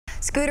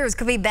Scooters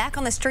could be back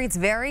on the streets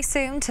very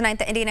soon. Tonight,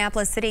 the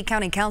Indianapolis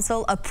City-County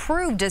Council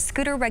approved a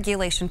scooter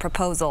regulation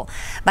proposal.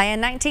 By a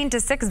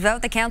 19-6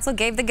 vote, the council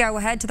gave the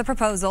go-ahead to the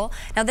proposal.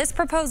 Now, this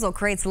proposal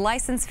creates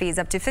license fees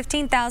up to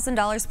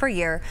 $15,000 per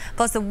year,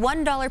 plus a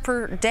 $1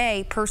 per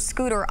day per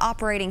scooter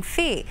operating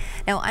fee.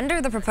 Now,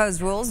 under the proposed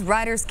rules,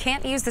 riders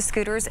can't use the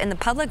scooters in the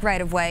public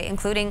right-of-way,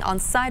 including on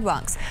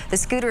sidewalks. The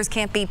scooters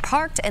can't be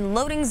parked in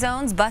loading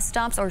zones, bus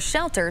stops, or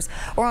shelters,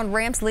 or on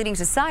ramps leading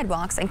to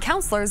sidewalks, and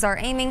councilors are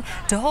aiming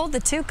to hold the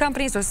two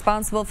companies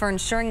responsible for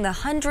ensuring the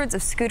hundreds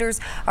of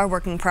scooters are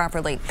working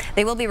properly.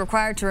 They will be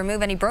required to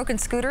remove any broken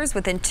scooters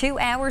within 2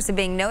 hours of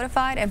being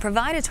notified and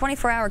provide a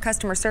 24-hour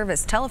customer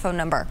service telephone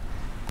number.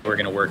 We're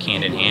going to work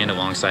hand in hand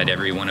alongside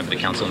every one of the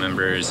council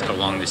members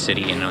along the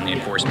city and on the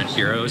enforcement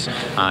bureaus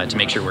to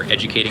make sure we're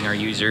educating our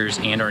users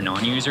and our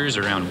non-users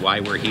around why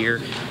we're here,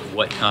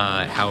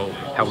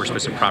 how we're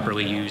supposed to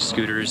properly use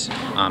scooters,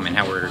 and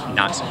how we're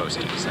not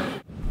supposed to use them.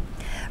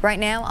 Right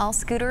now, all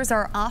scooters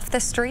are off the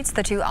streets.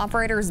 The two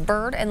operators,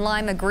 Bird and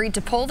Lime, agreed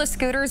to pull the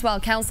scooters while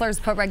councilors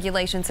put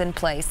regulations in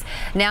place.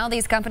 Now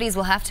these companies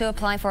will have to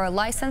apply for a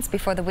license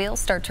before the wheels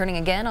start turning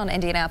again on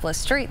Indianapolis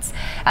streets.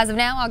 As of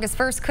now, August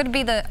 1st could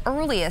be the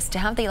earliest to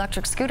have the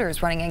electric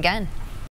scooters running again.